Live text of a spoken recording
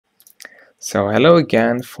So hello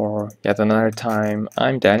again for yet another time.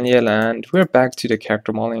 I'm Daniel and we're back to the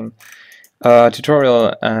character modeling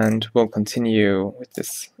tutorial, and we'll continue with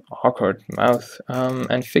this awkward mouth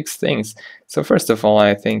and fix things. So first of all,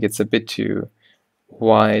 I think it's a bit too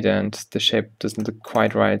wide and the shape doesn't look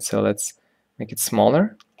quite right, so let's make it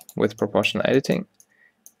smaller with proportional editing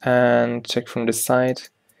and check from the side.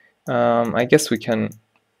 I guess we can,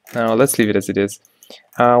 now let's leave it as it is.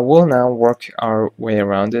 We'll now work our way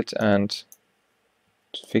around it and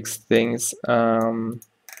fix things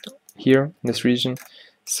here in this region.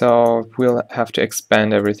 So we'll have to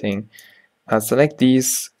expand everything. Select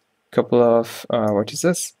these couple of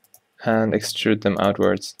vertices and extrude them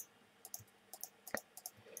outwards.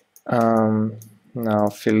 Now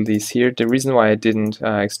fill these here. The reason why I didn't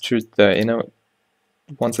extrude the inner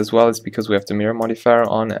ones as well is because we have the mirror modifier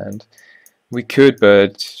on, and we could,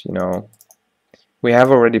 but you know, we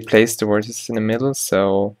have already placed the vertices in the middle,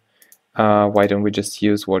 so why don't we just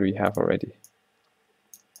use what we have already?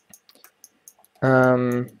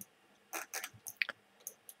 The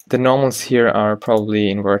normals here are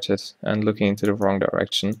probably inverted and looking into the wrong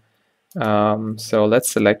direction. So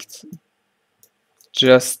let's select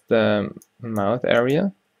just the mouth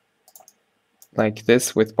area, like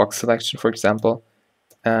this with box selection, for example,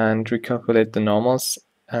 and recalculate the normals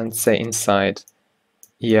and say inside.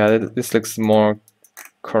 Yeah, this looks more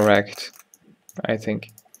correct, I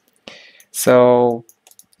think. So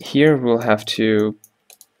here we'll have to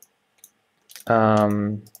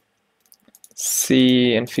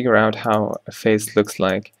see and figure out how a face looks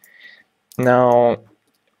like. Now,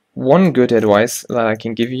 one good advice that I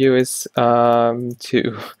can give you is I mean,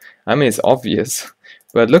 it's obvious,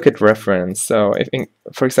 but look at reference. So if,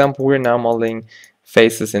 for example, we're now modeling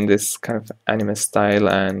faces in this kind of anime style,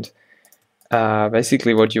 and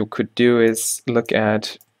basically what you could do is look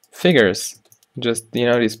at figures, just, you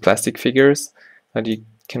know, these plastic figures that you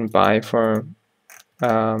can buy for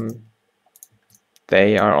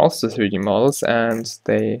they are also 3D models, and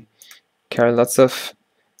they carry lots of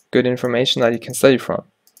good information that you can study from.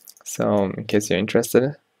 So in case you're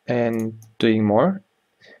interested in doing more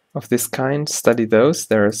of this kind, study those.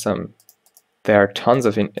 There are tons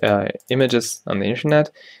of images on the internet.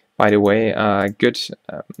 By the way, a good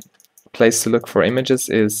place to look for images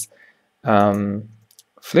is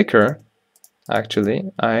Flickr. Actually,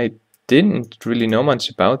 I didn't really know much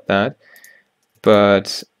about that,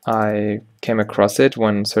 but I came across it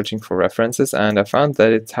when searching for references, and I found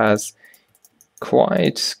that it has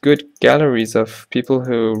quite good galleries of people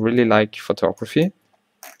who really like photography,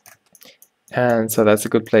 and so that's a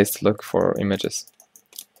good place to look for images.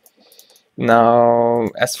 Now,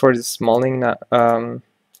 as for this modeling,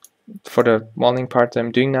 for the modeling part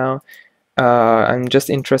I'm doing now, I'm just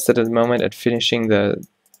interested at the moment at finishing the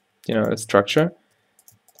structure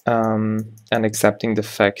and accepting the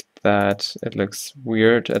fact that it looks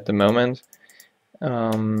weird at the moment.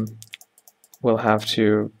 We'll have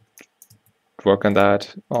to work on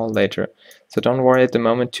that all later. So don't worry at the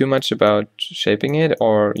moment too much about shaping it,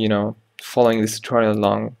 or following this tutorial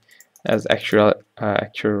along as accurate.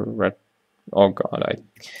 Oh god, I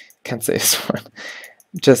can't say this one.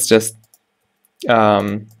 Just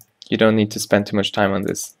you don't need to spend too much time on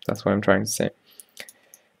this. That's what I'm trying to say.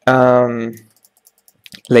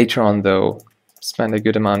 Later on, though, spend a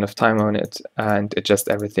good amount of time on it and adjust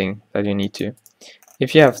everything that you need to.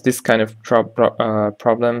 If you have this kind of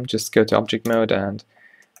problem, just go to object mode and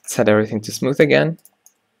set everything to smooth again,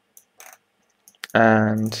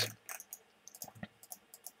 and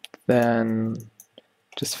then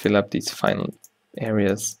just fill up these final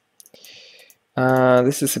areas.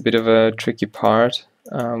 This is a bit of a tricky part,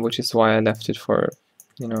 which is why I left it for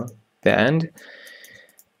the end.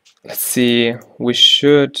 Let's see, we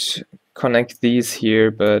should connect these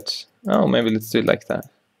here, but maybe let's do it like that.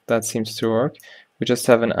 That seems to work. We just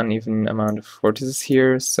have an uneven amount of vertices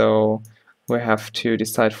here, so we have to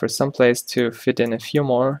decide for some place to fit in a few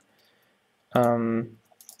more.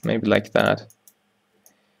 Maybe like that.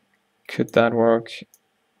 Could that work?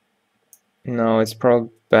 No, it's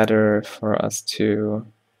probably better for us to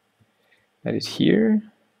edit here.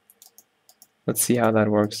 Let's see how that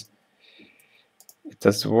works. It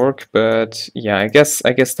does work, but yeah, I guess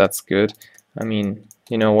that's good. I mean,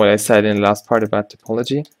 you know what I said in the last part about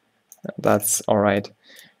topology? That's alright.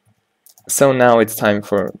 So now it's time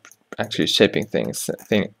for actually shaping things,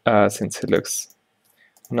 since it looks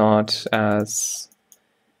not as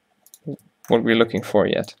what we're looking for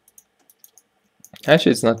yet.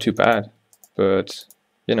 Actually, it's not too bad, but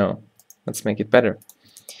let's make it better.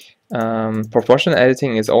 Proportional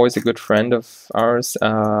editing is always a good friend of ours.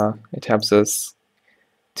 It helps us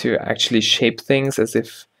to actually shape things as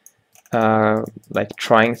if like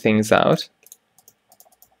trying things out.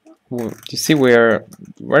 You see, we're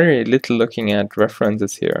very little looking at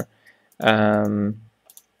references here.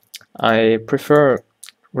 I prefer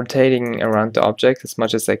rotating around the object as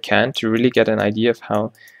much as I can to really get an idea of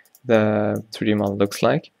how the 3D model looks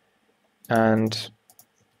like. And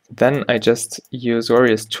then I just use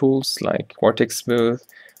various tools like Vortex Smooth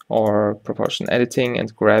or proportion editing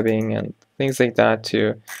and grabbing and things like that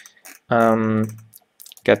to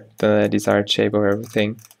get the desired shape of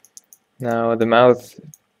everything. Now the mouth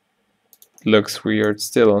looks weird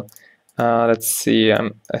still. Let's see,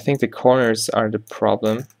 I think the corners are the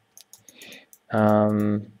problem.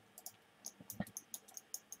 And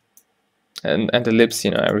the lips,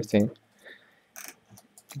 you know, everything.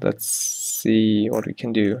 Let's see what we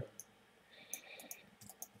can do.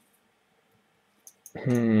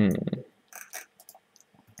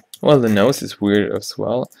 Well, the nose is weird as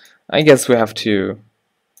well. I guess we have to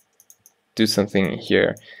do something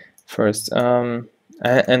here first. And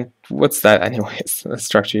what's that anyways? The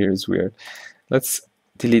structure here is weird. Let's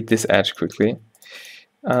delete this edge quickly.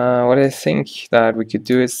 What I think that we could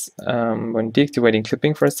do is when deactivating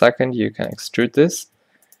clipping for a second, you can extrude this.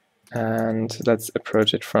 And let's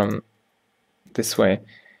approach it from this way.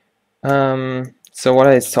 So what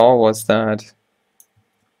I saw was that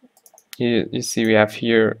you see we have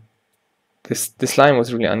here this line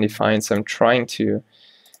was really undefined, so I'm trying to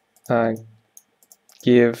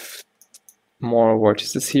give more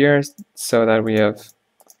vertices here so that we have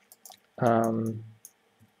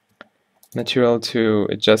material to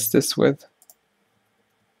adjust this with.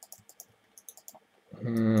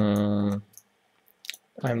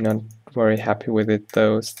 I'm not very happy with it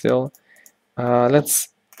though still. Let's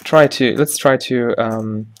try to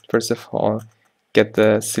first of all get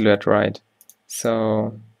the silhouette right.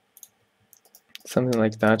 So something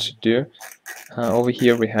like that should do. Over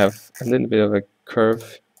here we have a little bit of a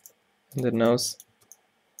curve in the nose.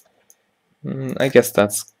 I guess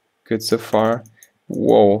that's good so far.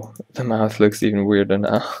 Whoa, the mouth looks even weirder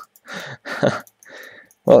now.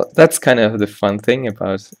 Well, that's kind of the fun thing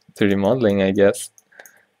about 3D modeling, I guess.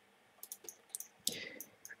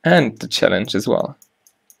 And the challenge as well.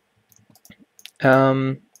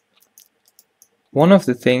 One of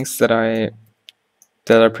the things that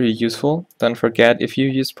are pretty useful, don't forget, if you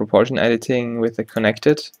use proportion editing with a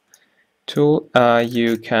connected tool,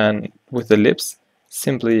 you can, with the lips,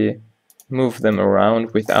 simply move them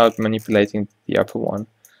around without manipulating the upper one.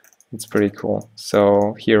 It's pretty cool.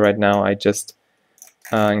 So here right now I just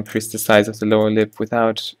increase the size of the lower lip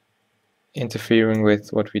without interfering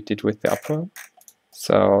with what we did with the upper.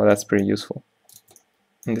 So that's pretty useful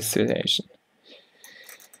in this situation.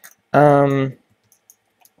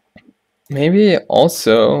 Maybe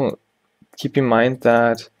also keep in mind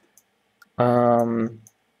that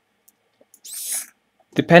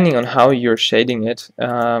depending on how you're shading it,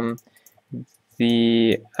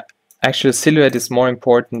 the actual silhouette is more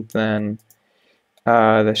important than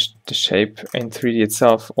the shape in 3D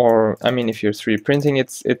itself. Or, I mean, if you're 3D printing,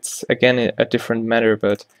 it's again a different matter,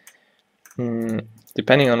 but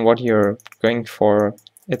depending on what you're going for,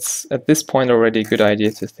 it's at this point already a good idea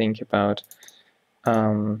to think about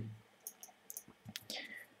how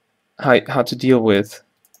to deal with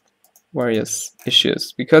various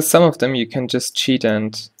issues, because some of them you can just cheat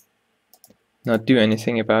and not do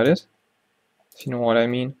anything about it, if you know what I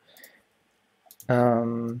mean.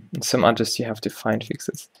 Some others you have to find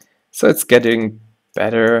fixes. So it's getting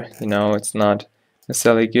better, you know, it's not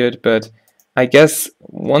necessarily good, but I guess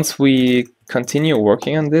once we continue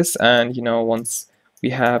working on this and, you know, once we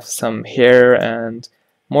have some hair and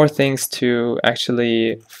more things to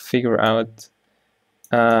actually figure out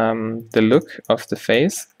the look of the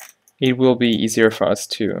face, it will be easier for us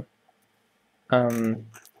to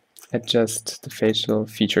adjust the facial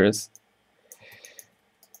features.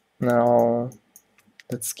 Now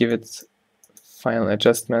let's give it final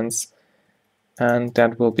adjustments, and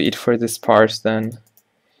that will be it for this part then.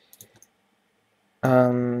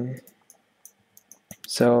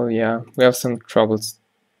 So yeah, we have some troubles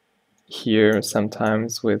here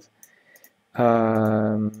sometimes with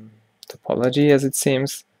topology, as it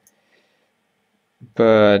seems,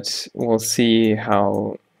 but we'll see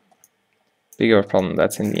how big of a problem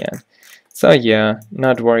that's in the end. So yeah,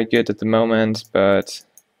 not very good at the moment, but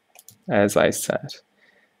as I said,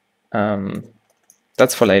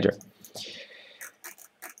 that's for later.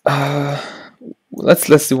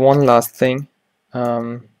 Let's do one last thing.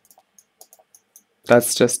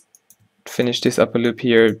 Let's just finish this upper loop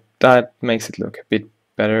here. That makes it look a bit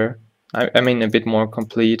better. I mean a bit more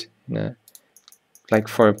complete, like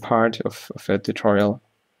for a part of a tutorial.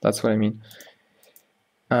 That's what I mean.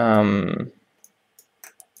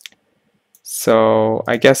 So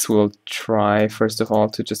I guess we'll try first of all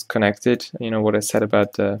to just connect it. You know what I said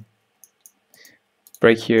about the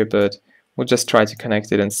break here, but we'll just try to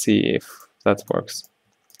connect it and see if that works.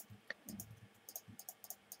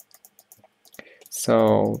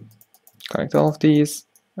 So connect all of these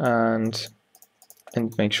and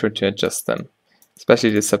make sure to adjust them,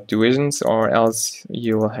 especially the subdivisions, or else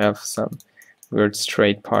you will have some weird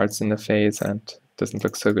straight parts in the face and it doesn't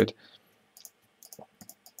look so good.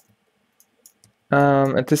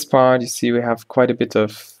 At this part, you see we have quite a bit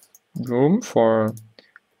of room for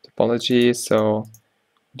topology, so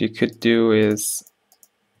what you could do is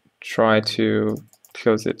try to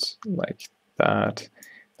close it like that.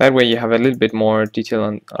 That way you have a little bit more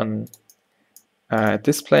detail on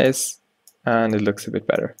this place, and it looks a bit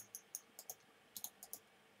better.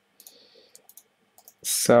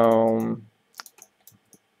 So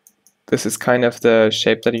this is kind of the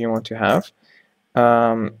shape that you want to have.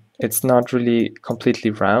 It's not really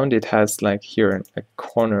completely round. It has like here a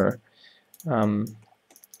corner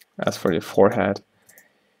as for your forehead.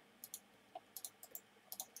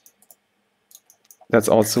 That's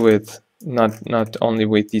also with not only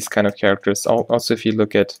with these kind of characters. Also, if you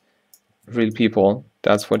look at real people,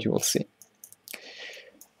 that's what you will see.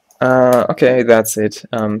 Okay, that's it.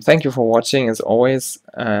 Thank you for watching as always,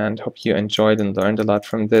 and hope you enjoyed and learned a lot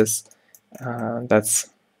from this.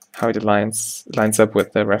 That's how it lines up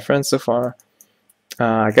with the reference so far.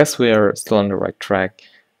 I guess we are still on the right track.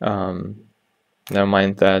 Never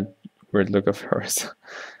mind that weird look of hers.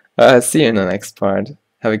 See you in the next part.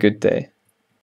 Have a good day.